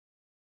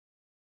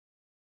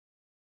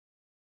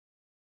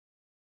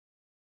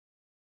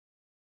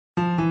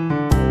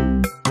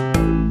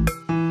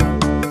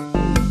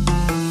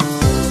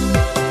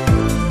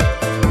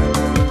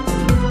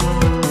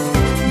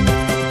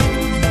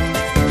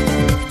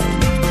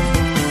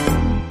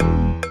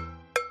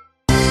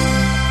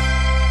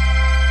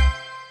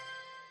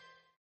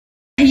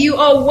you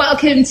are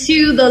welcome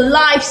to the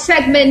live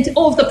segment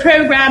of the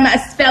program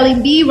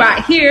Spelling Bee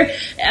right here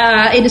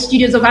in the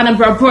studios of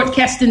Anambra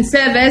Broadcasting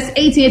Service,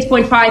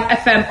 88.5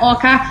 FM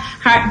Orca,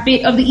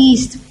 Heartbeat of the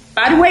East.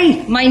 By the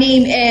way, my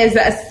name is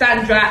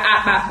Sandra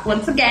Abba.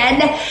 Once again,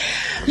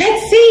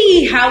 let's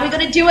see how we're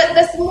going to do it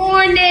this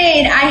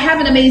morning. I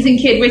have an amazing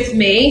kid with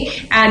me,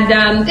 and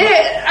I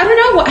don't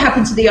know what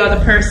happened to the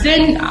other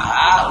person.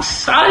 I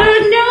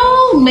don't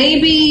know.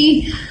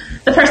 Maybe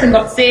the person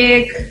got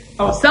sick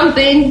or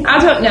something. I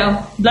don't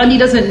know. Blondie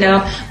doesn't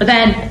know. But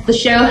then the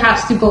show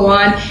has to go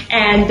on,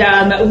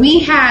 and we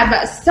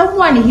have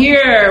someone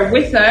here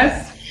with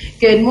us.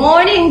 Good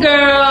morning,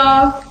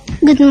 girl.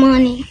 Good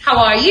morning. How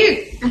are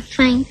you? I'm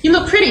fine. You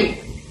look pretty.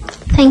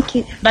 Thank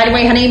you. By the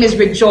way, her name is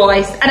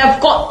Rejoice, and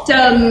I've got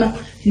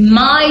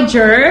my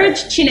George,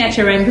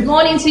 Chinecherem. Good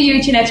morning to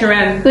you,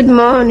 Chinecherem. Good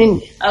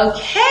morning.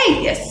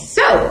 Okay,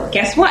 so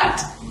guess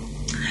what?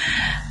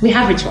 We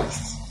have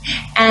Rejoice,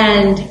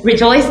 and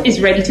Rejoice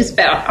is ready to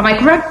spell. Am I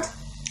correct?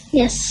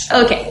 Yes.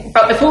 Okay,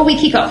 but before we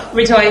kick off,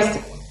 Rejoice,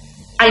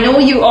 I know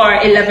you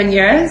are 11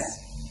 years,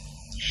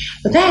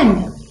 but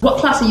then what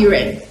class are you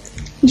in?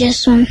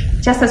 Just one.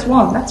 Just as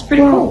one. That's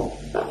pretty cool.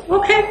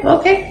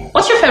 Okay.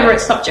 What's your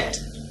favorite subject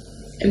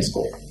in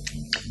school?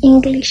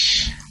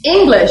 English.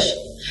 English.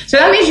 So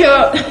that means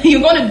you're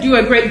going to do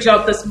a great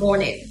job this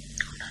morning.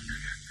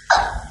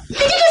 Did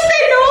you just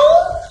say no?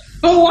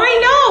 Well, why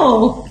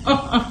no?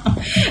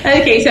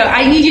 Okay, so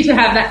I need you to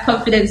have that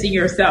confidence in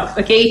yourself,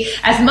 okay?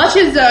 As much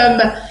as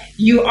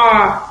you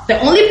are the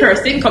only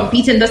person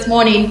competing this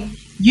morning,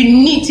 you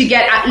need to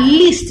get at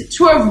least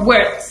 20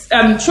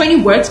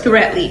 words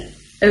correctly.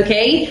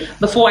 Okay,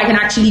 before I can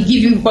actually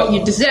give you what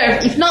you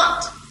deserve. If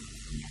not,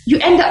 you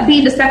end up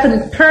being the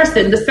second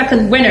person, the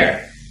second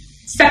winner,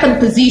 second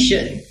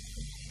position.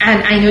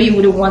 And I know you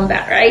wouldn't want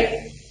that,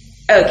 right?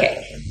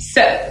 Okay,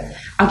 so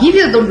I'll give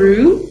you the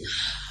rule.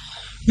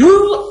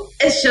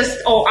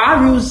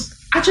 Our rules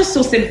are just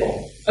so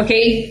simple,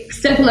 okay?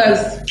 Simple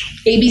as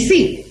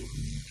ABC,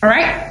 all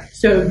right?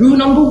 So rule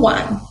number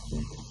 1,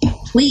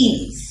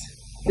 please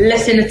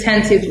listen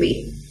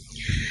attentively.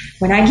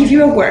 When I give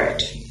you a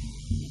word,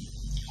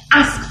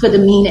 ask for the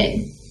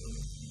meaning,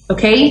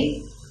 okay?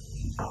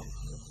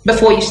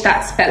 Before you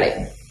start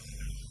spelling.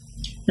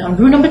 Now,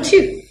 rule number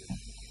 2,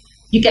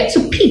 you get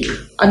to pick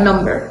a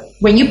number.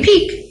 When you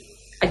pick,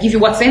 I give you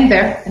what's in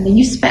there, and then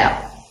you spell.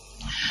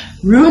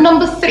 Rule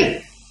number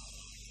 3,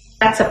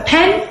 that's a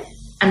pen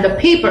and the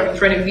paper in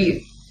front of you.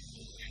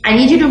 I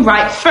need you to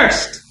write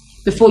first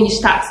before you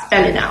start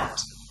spelling out.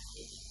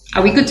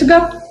 Are we good to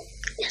go?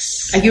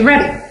 Yes. Are you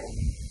ready?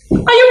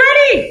 Are you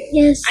ready?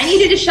 Yes. I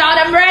need you to shout,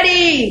 I'm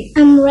ready.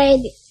 I'm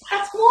ready.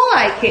 That's more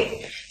like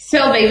it.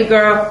 So, baby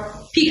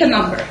girl, pick a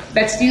number.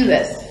 Let's do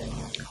this.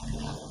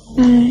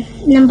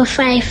 Number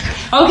 5.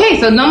 Okay,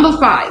 so number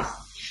 5.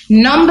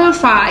 Number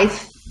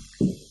 5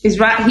 is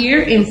right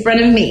here in front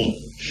of me.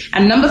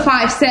 And number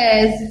 5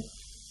 says,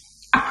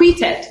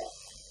 acquitted.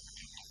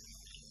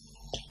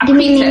 The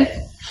meaning?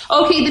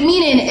 Okay, the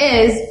meaning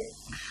is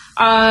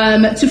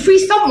to free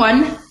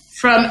someone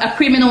from a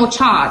criminal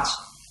charge.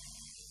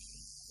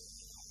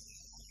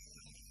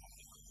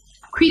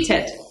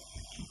 Acquitted.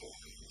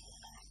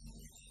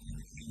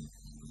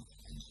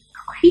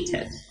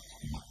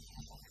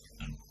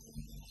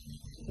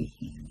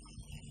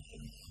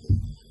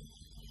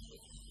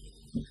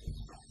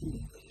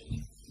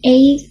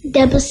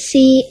 A-C-C-R-I-T-E-D.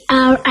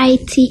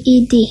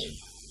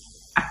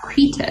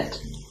 Acquitted.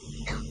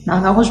 Now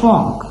that was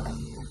wrong.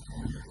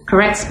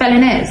 Correct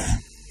spelling is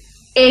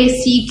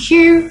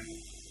A-C-Q-U-I-T-T-E-D.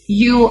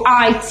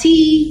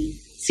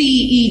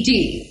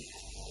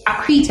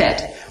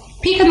 Acquitted.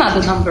 Pick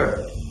another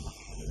number.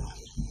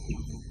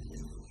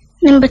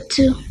 Number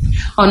 2.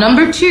 Oh,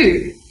 number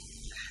 2.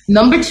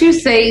 Number 2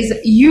 says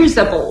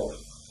usable.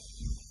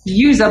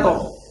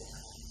 Usable.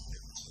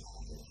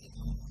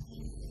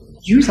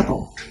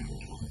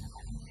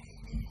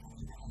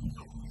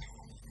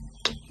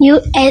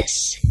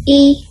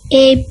 U-S-E-A-B-L-E.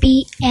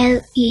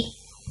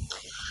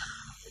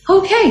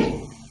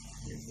 Okay.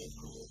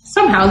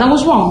 Somehow that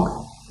was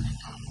wrong.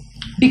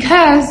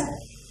 Because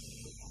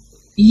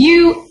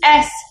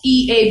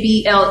U-S-E-A-B-L-E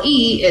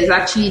is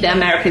actually the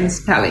American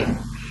spelling.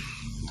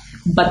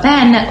 But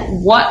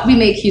then what we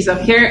make use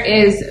of here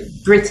is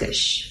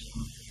British.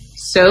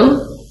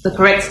 So the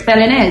correct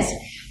spelling is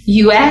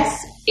U-S-A-B-L-E.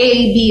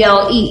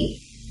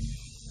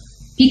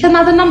 Pick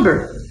another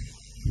number.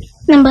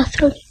 Number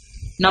 3.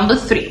 Number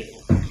 3.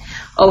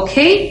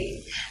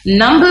 Okay.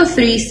 Number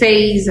 3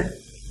 says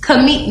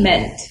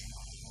commitment.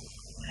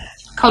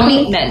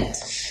 Commitment.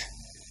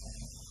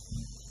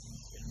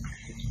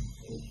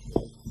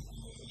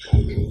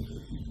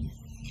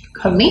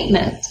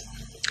 Commitment.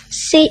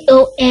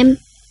 C-O-M-M-I-T-T-M-E-N-T.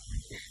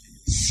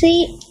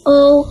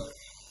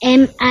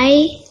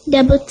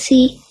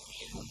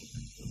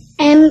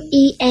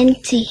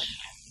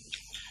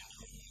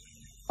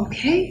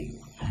 Okay.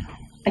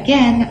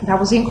 Again, that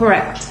was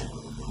incorrect.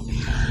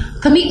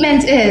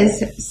 Commitment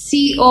is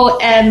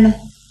C-O-M-M-I-T-M-E-N-T.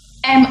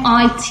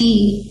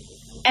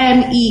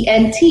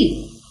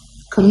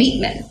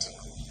 Commitment.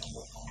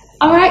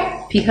 All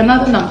right, pick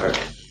another number.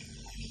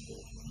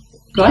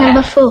 Go ahead.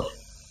 Number 4.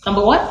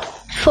 Number what?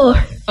 4.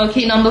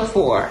 Okay, number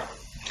 4.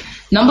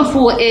 Number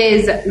 4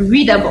 is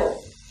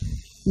readable.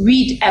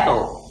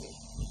 Readable.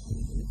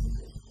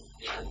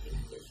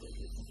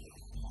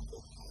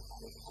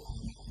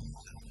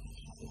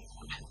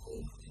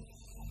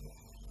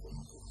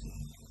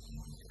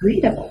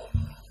 Readable.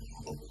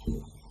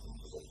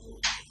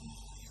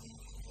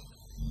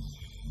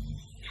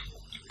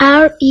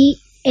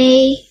 R-E-A-B-L-E.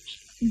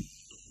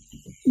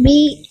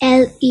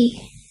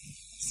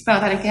 Spell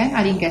that again.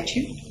 I didn't get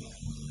you.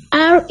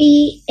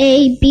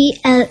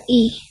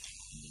 R-E-A-B-L-E.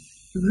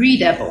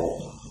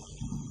 Readable.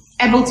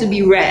 Able to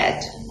be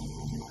read.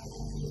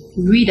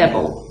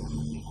 Readable.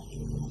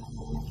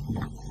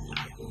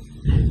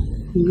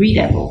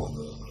 Readable.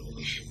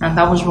 And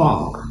that was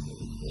wrong.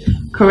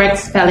 Correct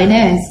spelling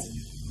is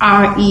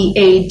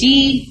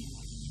R-E-A-D-A-B-L-E.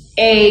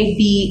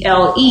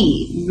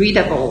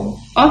 Readable.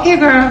 Okay,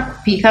 girl.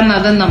 Pick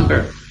another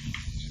number.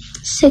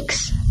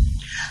 6.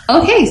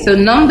 Okay, so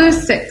number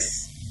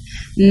 6.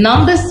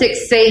 Number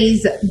 6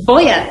 says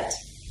buoyant.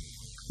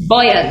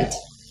 Buoyant.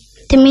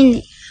 The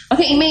meaning.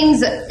 Okay, it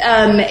means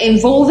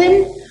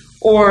involving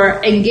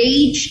or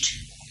engaged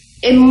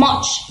in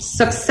much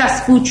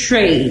successful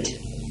trade.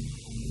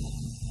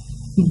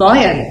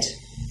 Buoyant.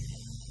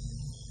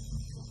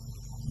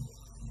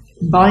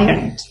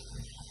 Buoyant.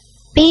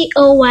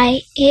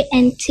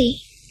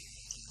 B-O-Y-A-N-T.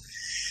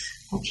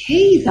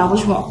 Okay, that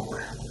was wrong.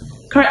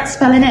 Correct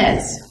spelling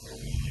is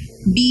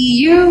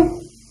B-U-O-Y-A-N-T.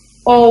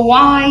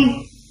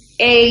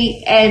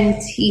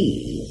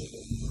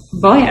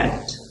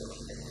 Buoyant.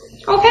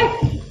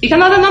 Okay, pick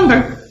another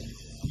number.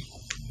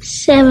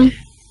 7.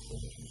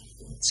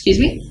 Excuse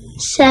me?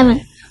 7.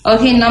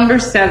 Okay, number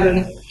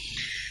 7.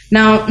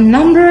 Now,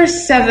 number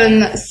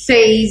 7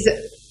 says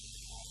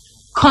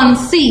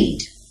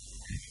concede.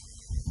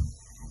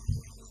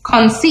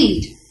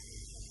 Concede.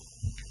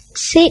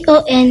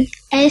 C-O-N-S-I-D-E.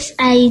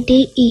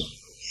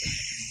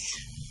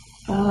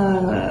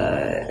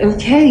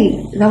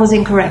 Okay, that was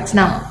incorrect.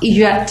 Now, if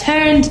you had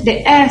turned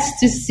the S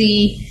to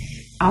C,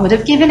 I would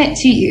have given it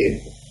to you.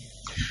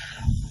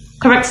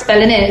 Correct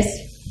spelling is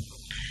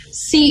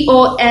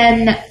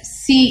C-O-N-C-E-D-E.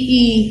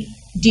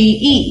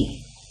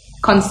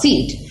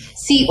 Concede.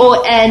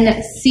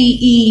 C-O-N-C-E-D-E.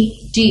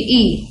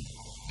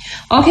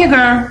 Okay,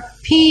 girl,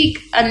 pick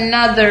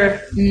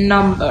another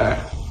number.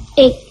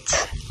 8.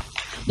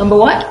 Number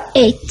what?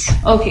 8.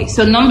 Okay,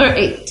 so number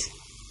 8.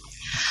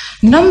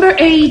 Number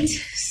 8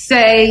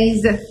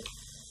 says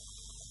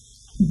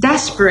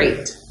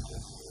desperate.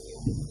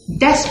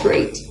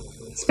 Desperate.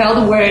 Spell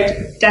the word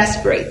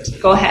desperate.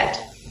 Go ahead.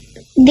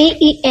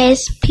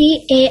 D-E-S-P-A-R-A-T-E.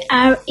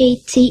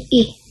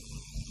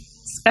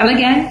 Spell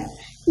again.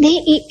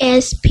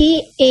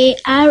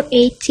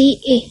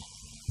 D-E-S-P-A-R-A-T-E.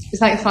 Is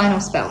that your final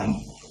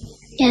spelling?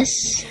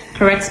 Yes.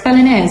 Correct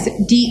spelling is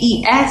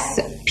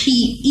D-E-S-P-E-R-A-T-E.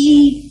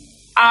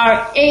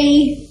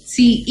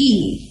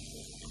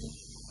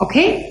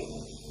 Okay?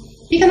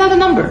 Pick another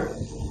number.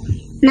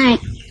 9.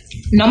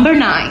 Number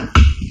 9.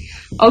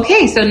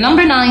 Okay, so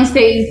number 9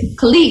 says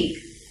colleague.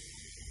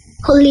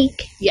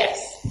 Colleague.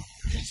 Yes.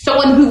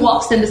 Someone who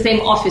works in the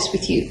same office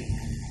with you.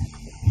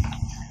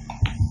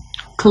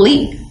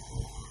 Colleague.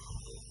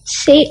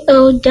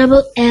 C-O-L-L-I-G-E.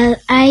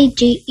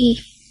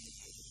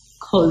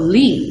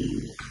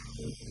 Colleague.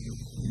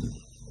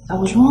 That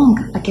was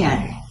wrong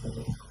again.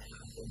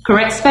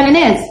 Correct spelling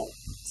is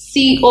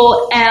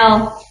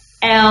C-O-L-L-E-A-G-U-E.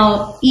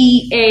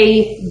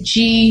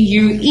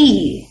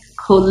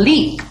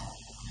 Colleague.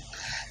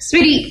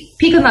 Sweetie,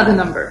 pick another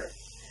number.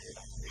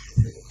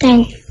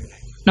 10.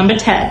 Number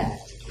 10.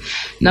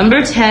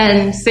 Number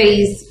 10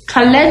 says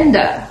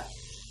calendar.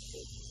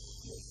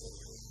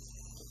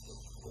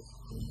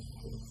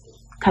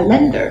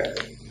 Calendar.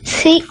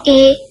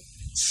 C-A-L-E-N-D-E-R.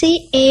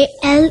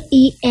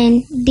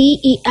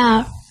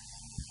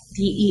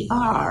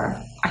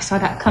 D-E-R. I saw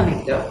that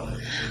coming though.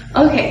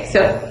 Okay,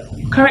 so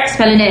correct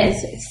spelling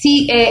is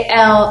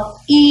C-A-L-E-N-D-A-R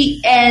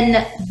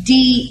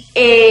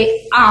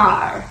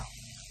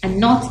and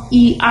not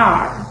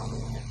E-R.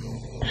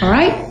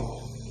 Alright?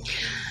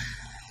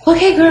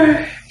 Okay,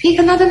 girl, pick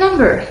another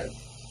number.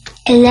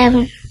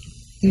 11.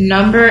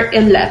 Number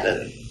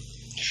 11.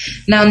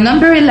 Now,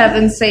 number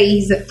 11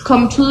 says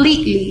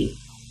completely.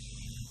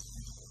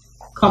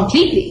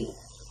 Completely.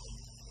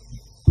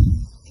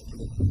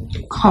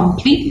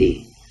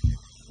 Completely.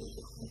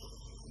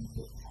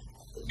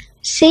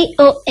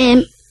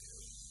 C-O-M-P-L-E-T-L-Y.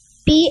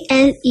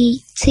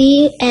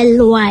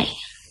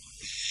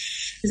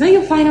 Is that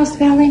your final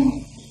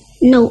spelling?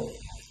 No.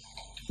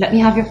 Let me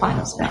have your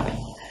final spelling.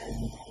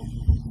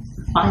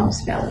 Final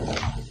spelling.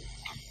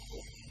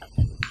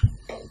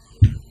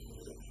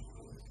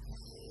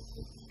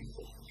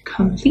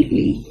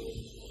 Completely.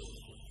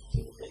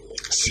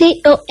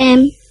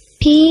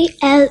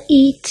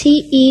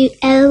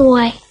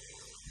 C-O-M-P-L-E-T-E-L-Y.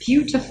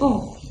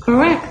 Beautiful.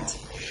 Correct.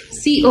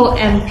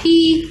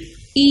 C-O-M-P-E-L-E-T-E-L-Y.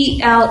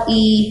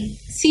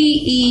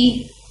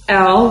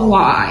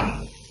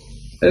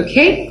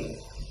 Okay.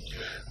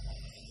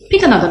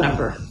 Pick another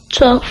number.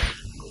 12.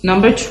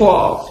 Number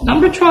 12.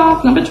 Number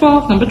 12, number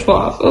 12, number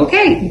 12.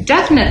 Okay,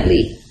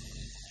 definitely.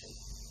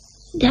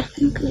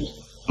 Definitely.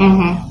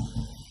 Mm-hmm.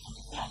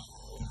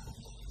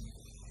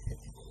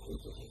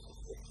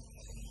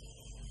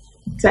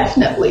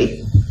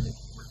 Definitely.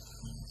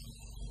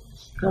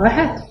 Go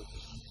ahead.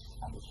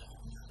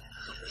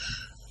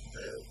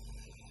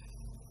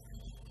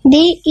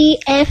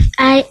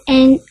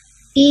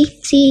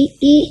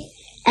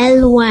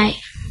 DEFINETELY.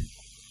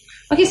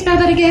 Okay, spell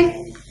that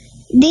again.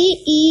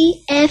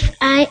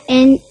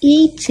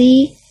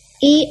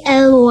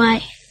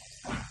 DEFINETELY.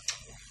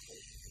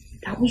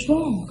 That was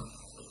wrong.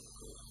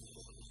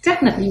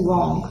 Definitely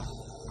wrong.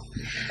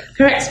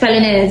 Correct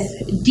spelling is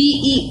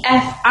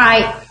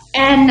DEFINITELY.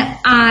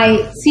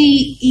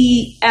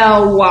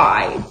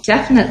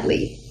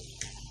 Definitely.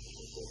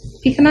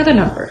 Pick another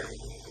number.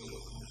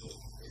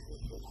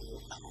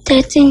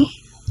 13.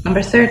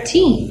 Number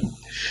 13.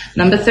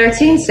 Number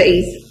 13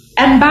 says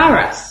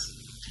embarrass.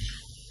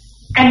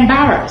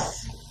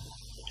 Embarrass.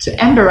 To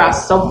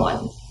embarrass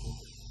someone.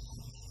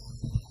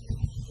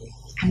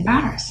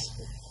 Embarrass.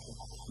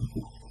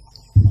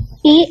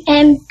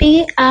 EMBRASS.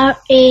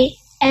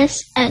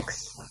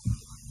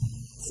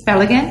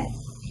 Spell again.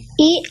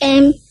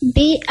 EMBRASS.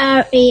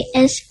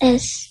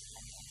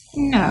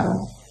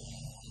 No.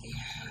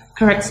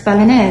 Correct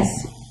spelling is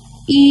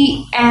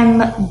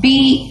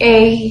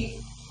EMBARASS.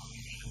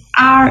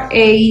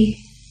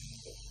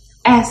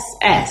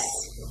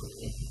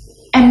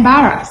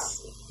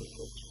 Embarrass.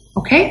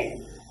 Okay?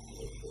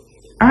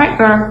 Alright,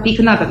 girl, pick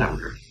another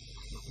number.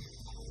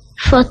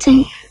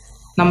 14.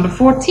 Number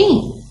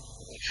 14.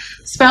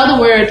 Spell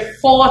the word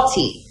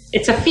 40.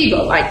 It's a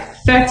figure like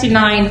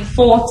 39,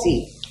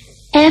 40.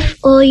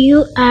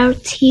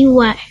 FOURTY.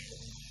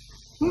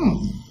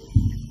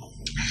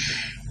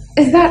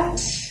 Is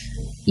that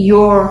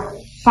your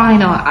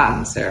final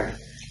answer?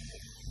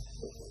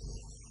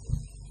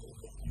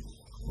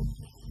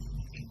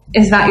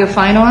 Is that your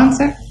final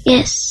answer?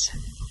 Yes.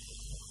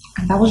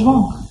 And that was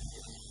wrong.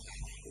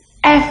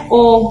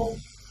 FORTY.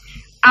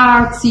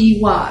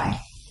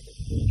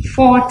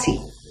 40.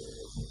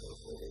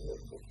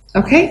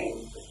 Okay?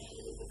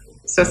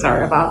 So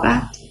sorry about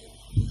that.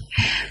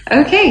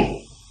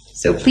 Okay.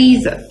 So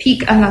please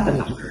pick another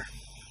number.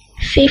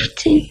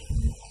 15.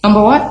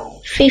 Number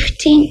what?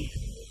 15.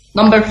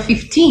 Number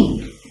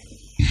 15.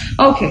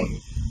 Okay.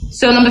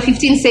 So number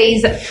 15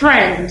 says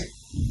friend.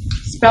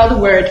 Spell the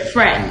word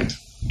friend.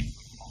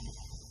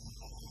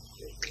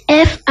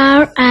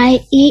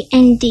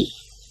 FRIEND.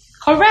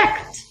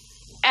 Correct.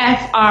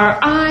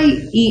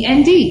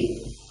 FRIEND.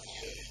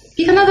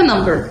 Pick another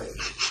number.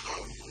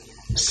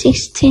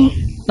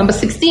 16. Number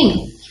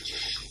 16.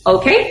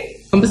 Okay.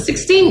 Number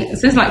 16. It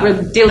seems like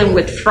we're dealing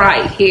with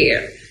fry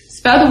here.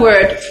 Spell the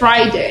word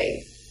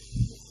Friday.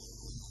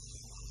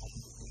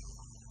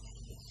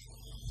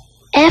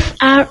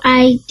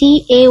 FRIDAY.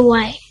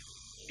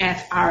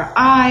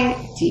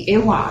 FRIDAY.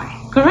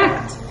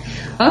 Correct.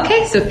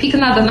 Okay, so pick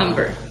another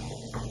number.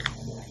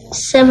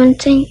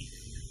 17.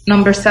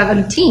 Number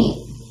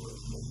 17.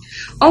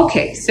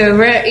 Okay, so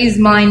where is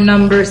my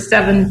number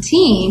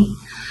 17?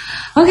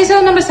 Okay,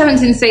 so number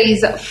 17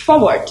 says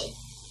forward.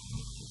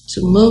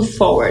 To move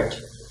forward.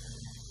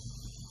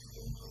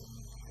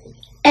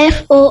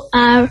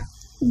 FORWARD.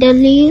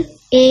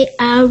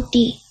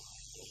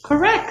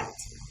 Correct.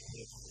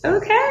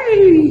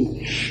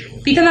 Okay.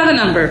 Pick another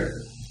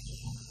number.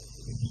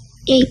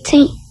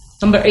 18.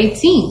 Number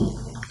 18.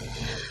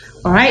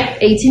 All right,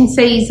 18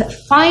 says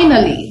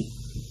finally.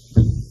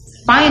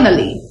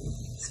 Finally.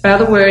 Spell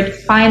the word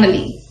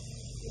finally.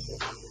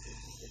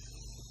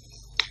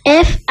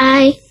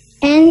 FINALLY.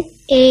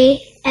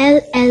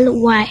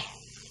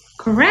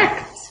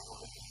 Correct.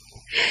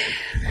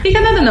 Pick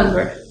another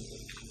number.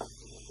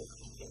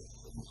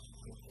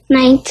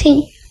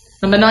 19.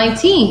 Number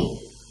 19.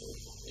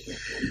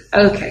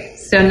 Okay,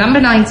 so number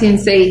 19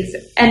 says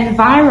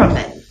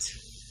environment.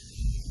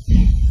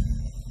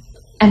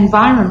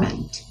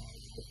 Environment.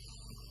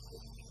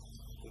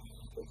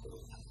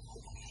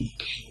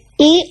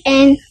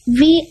 ENVIRONMENT.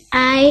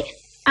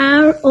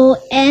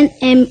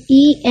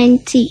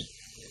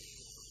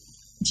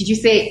 Did you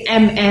say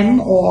MM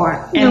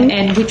or No.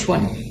 MN? Which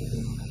one?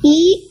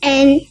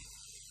 ENVIRONMENT.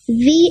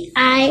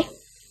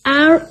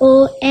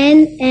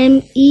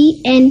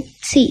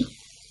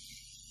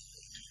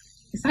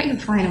 Is that your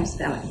final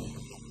spelling?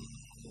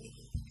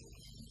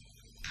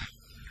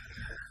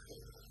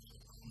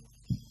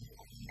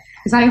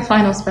 Is that your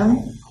final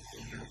spelling?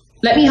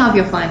 Let me have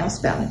your final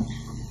spelling.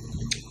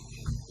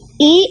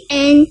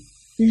 ENVIRONMENT.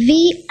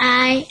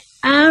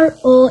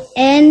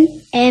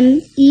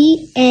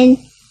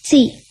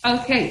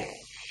 Okay.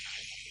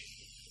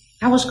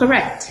 That was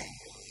correct.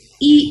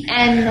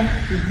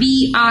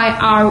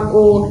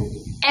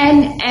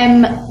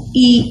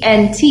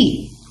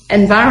 ENVIRONMENT.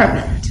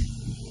 Environment.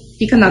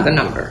 Pick another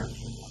number.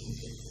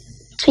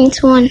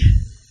 21.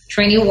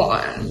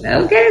 21.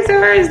 Okay, so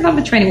where is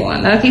number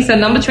 21? Okay, so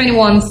number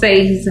 21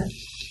 says,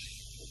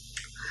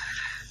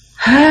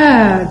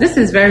 this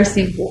is very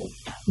simple.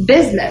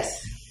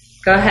 Business.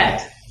 Go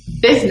ahead.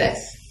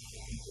 Business.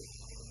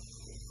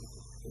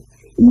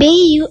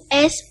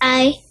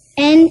 BUSINESS.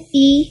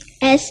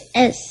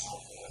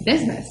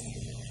 Business.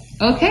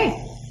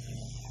 Okay.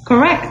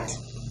 Correct.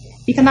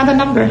 Pick another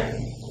number.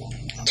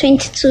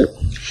 22.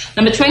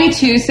 Number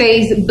 22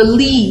 says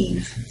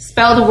believe.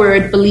 Spell the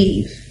word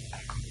believe.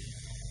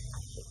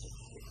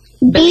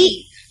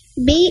 Believe.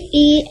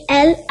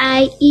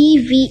 BELIEVE.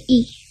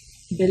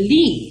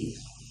 Believe.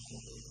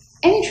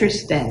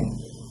 Interesting.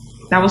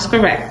 That was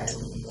correct.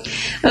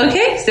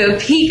 Okay, so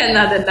pick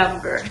another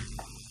number.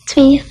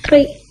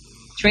 23.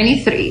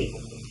 23.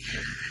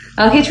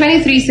 Okay,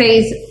 23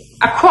 says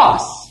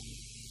across.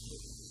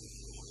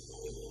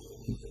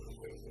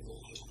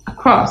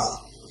 Across.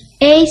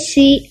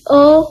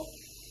 ACOSCROSS.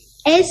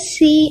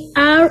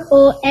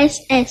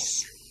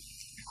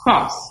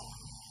 Cross.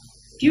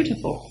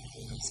 Beautiful.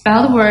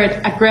 Spell the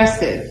word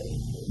aggressive.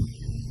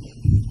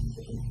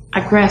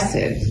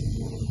 Aggressive.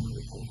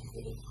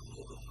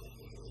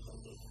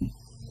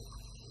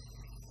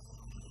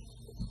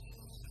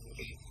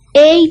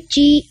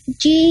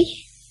 AGGRESSIVE.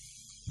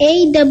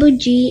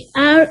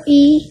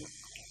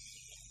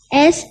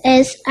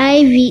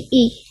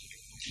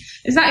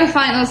 Is that your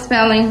final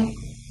spelling?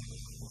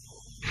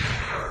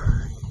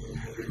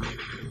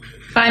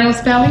 Final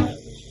spelling?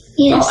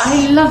 Yes. Oh,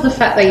 I love the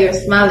fact that you're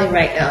smiling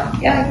right now.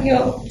 Yeah,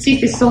 your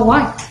teeth is so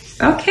white.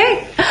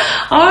 Okay.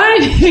 All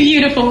right.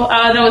 Beautiful.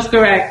 That was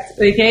correct.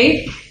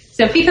 Okay.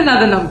 So pick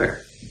another number.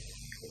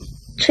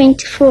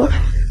 24.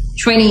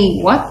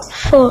 20 what?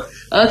 4.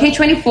 Okay,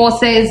 24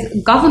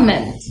 says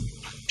government.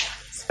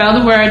 Spell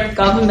the word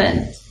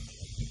government.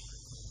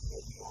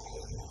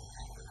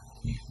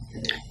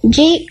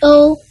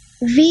 GOVERNMENT.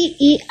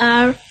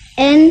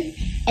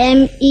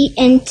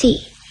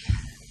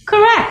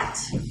 Correct.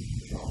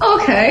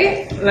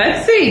 Okay,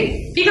 let's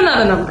see. Pick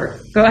another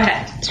number. Go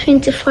ahead.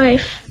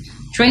 25.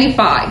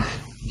 25.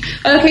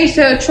 Okay,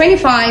 so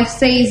 25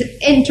 says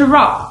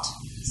interrupt.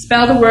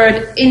 Spell the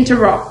word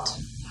interrupt.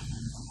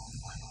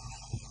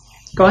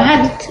 Go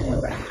ahead.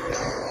 INTERRUPT.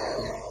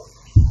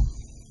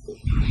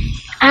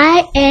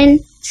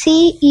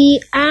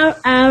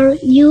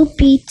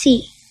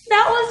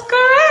 That was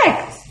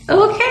correct.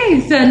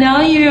 Okay, so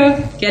now you're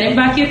getting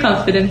back your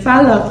confidence.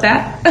 I love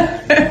that.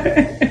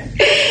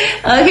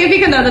 Okay,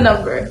 pick another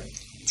number.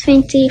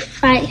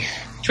 25.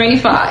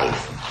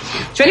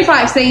 25.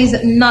 25 says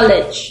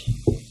knowledge.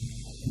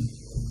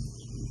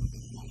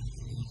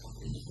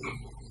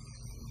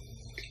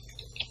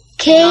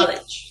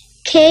 Knowledge.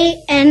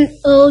 KNOWLEDGE.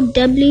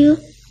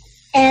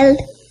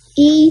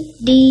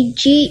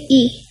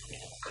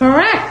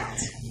 Correct.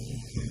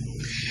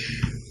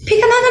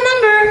 Pick another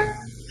number.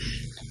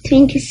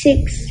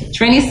 26.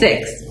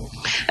 26.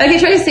 Okay,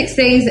 26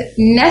 says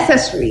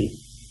necessary.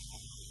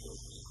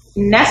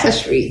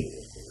 Necessary.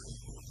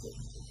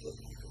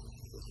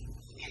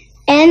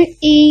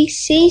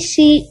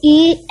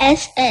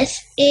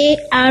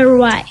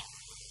 NECCESSARY.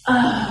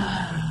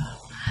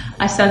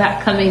 I saw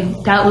that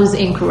coming. That was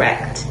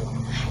incorrect.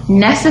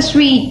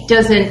 Necessary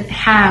doesn't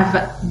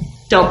have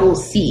double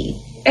C.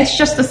 It's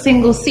just a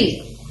single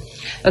C.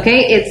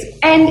 Okay, it's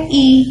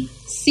NECESSARY.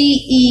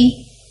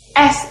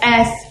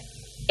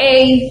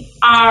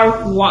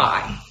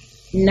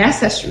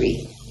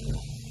 Necessary.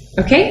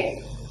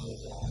 Okay?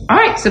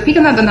 Alright, so pick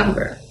another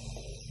number.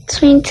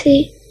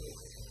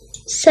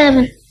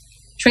 27.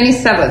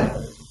 27.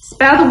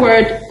 Spell the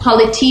word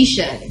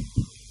politician.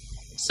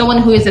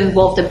 Someone who is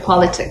involved in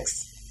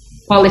politics.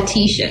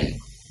 Politician.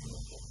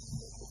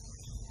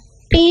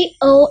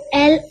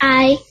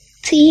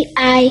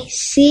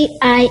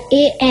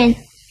 POLITICIAN.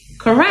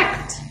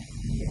 Correct.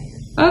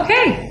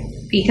 Okay.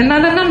 Pick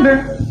another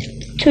number.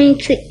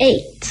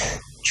 28.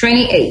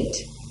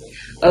 28.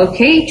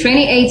 Okay,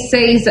 28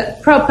 says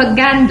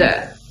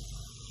propaganda.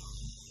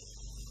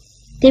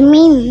 The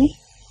meaning.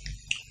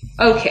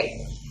 Okay.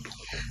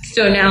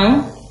 So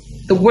now,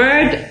 the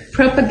word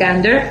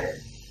propaganda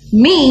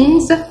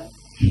means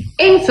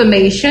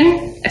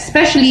information,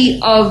 especially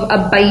of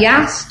a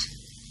biased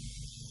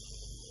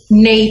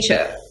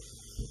nature.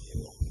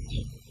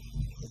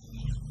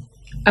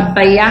 A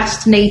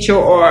biased nature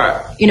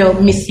or,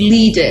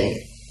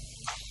 misleading.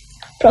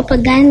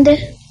 Propaganda.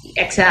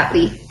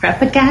 Exactly.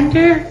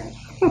 Propaganda.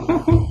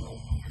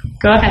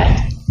 Go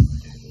ahead.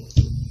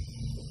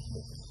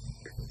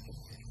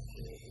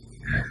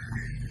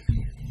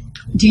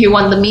 Do you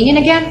want the meaning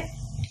again?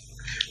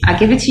 I'll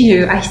give it to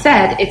you. I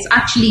said it's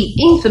actually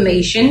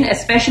information,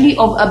 especially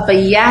of a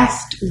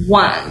biased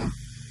one.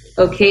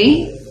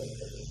 Okay?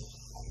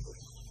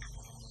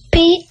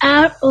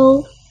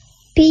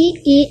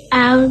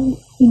 PROPERGANDA.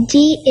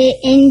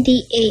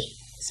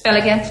 Spell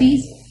again,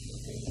 please.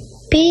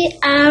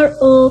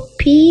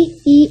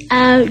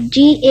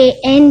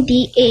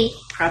 PROPERGANDA.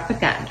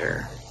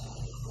 Propaganda.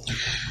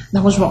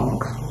 That was wrong.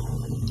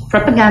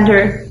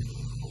 Propaganda.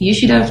 You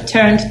should have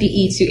turned the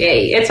E to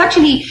A. It's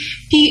actually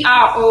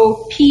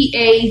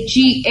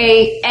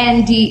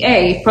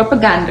PROPAGANDA.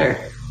 Propaganda.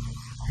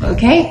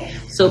 Okay?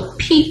 So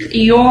pick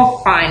your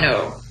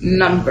final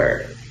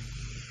number.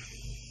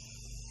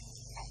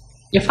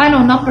 Your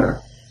final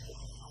number.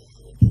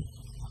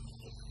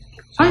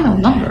 Final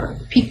number.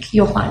 Pick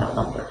your final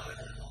number.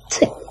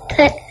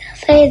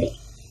 30.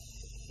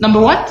 Number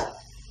what?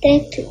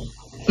 30.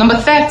 Number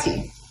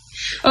 30.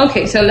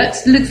 Okay, so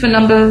let's look for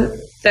number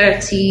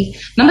 30.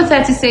 Number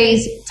 30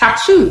 says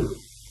tattoo.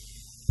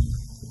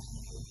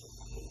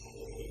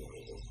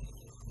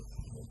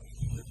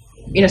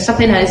 You know,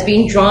 something that is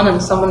being drawn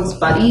on someone's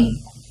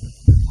body.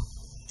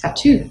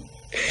 Tattoo.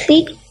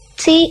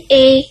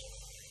 Tattoo.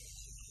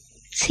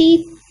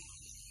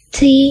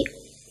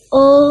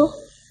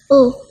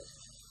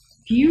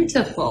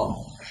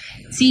 Beautiful.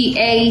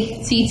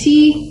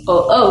 Tattoo.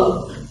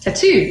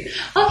 Tattoo.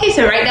 Okay,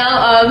 so right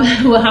now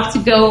we'll have to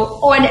go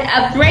on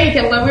a break,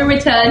 and when we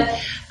return,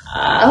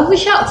 we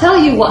shall tell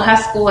you what her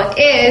score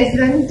is,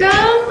 and at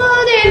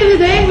the end of the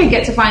day, we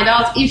get to find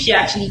out if she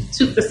actually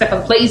took the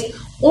second place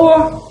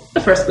or the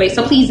first place.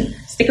 So please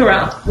stick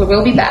around. We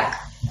will be back.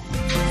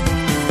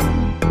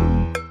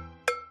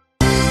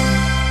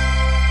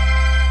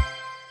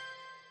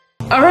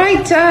 All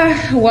right,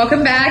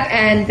 welcome back,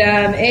 and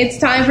it's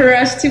time for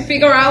us to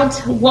figure out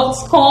what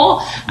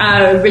score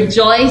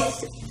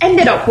Rejoice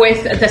ended up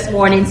with this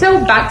morning. So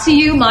back to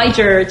you, my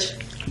George.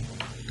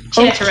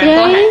 Okay.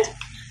 Go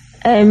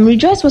ahead.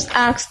 Rejoice was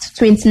asked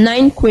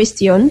 29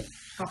 questions,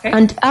 Okay.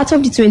 and out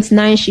of the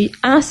 29, she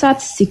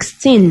answered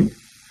 16.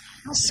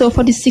 So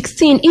for the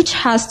 16, each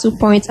has 2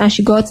 points, and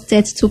she got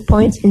 32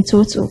 points in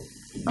total.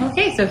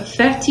 Okay, so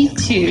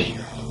 32.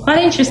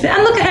 Quite interesting.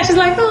 And look at her, she's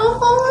like,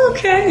 oh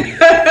okay.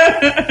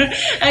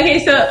 Okay,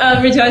 so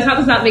Rejoice, how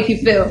does that make you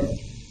feel?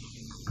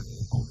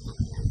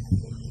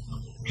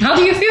 How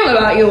do you feel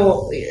about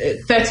your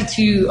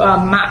 32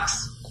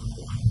 marks?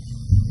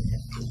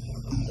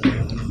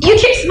 You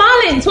keep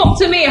smiling. Talk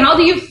to me. How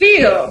do you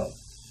feel?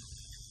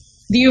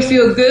 Do you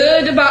feel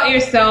good about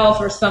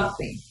yourself or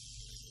something?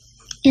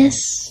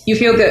 Yes. You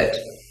feel good.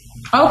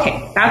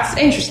 Okay, that's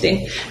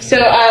interesting. So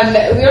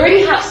we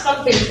already have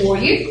something for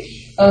you.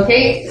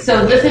 Okay,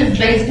 so this is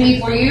basically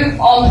for you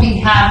on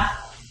behalf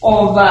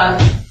of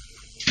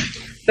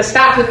the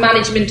staff and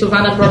management of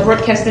Anambra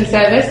Broadcasting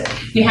Service.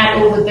 We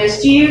hand over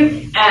this to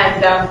you,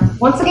 and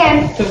once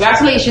again,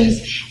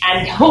 congratulations,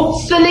 and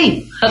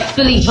hopefully,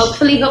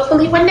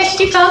 when next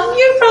you come,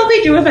 you'll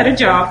probably do a better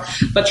job.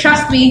 But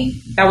trust me,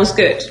 that was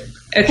good.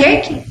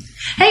 Okay?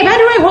 Hey, by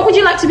the way, what would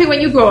you like to be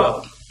when you grow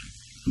up?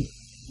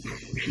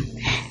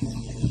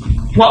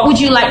 What would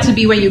you like to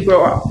be when you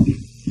grow up?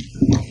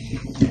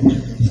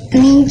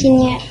 An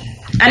engineer.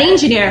 An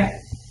engineer.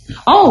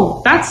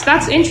 Oh,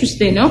 that's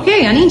interesting.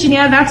 Okay, an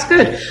engineer, that's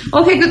good.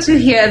 Okay, good to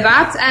hear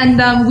that.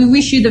 And we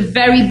wish you the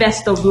very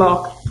best of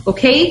luck.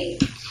 Okay?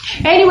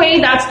 Anyway,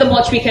 that's the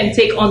much we can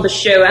take on the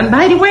show. And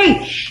by the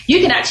way, you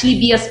can actually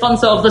be a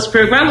sponsor of this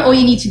program. All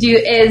you need to do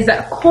is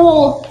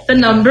call the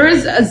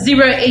numbers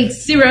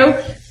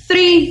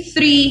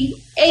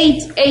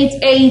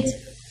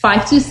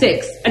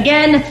 080-33-888-526.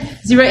 Again,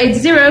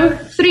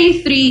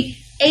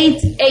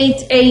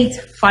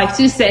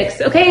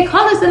 080-33-888-526. Okay,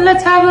 call us and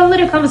let's have a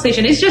little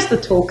conversation. It's just a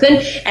token,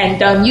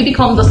 and you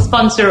become the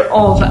sponsor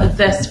of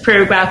this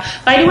program.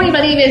 By the way,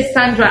 my name is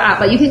Sandra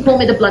Abba. You can call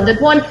me the Blended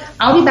One.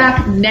 I'll be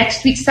back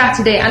next week,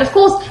 Saturday. And of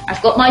course,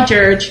 I've got my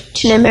George.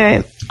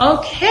 Chinemere.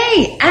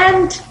 Okay,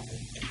 and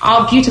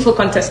our beautiful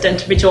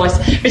contestant, Rejoice.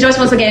 Rejoice,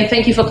 once again,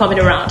 thank you for coming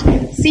around.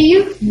 See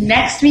you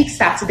next week,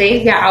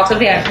 Saturday. We are out of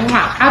here.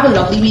 Have a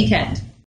lovely weekend.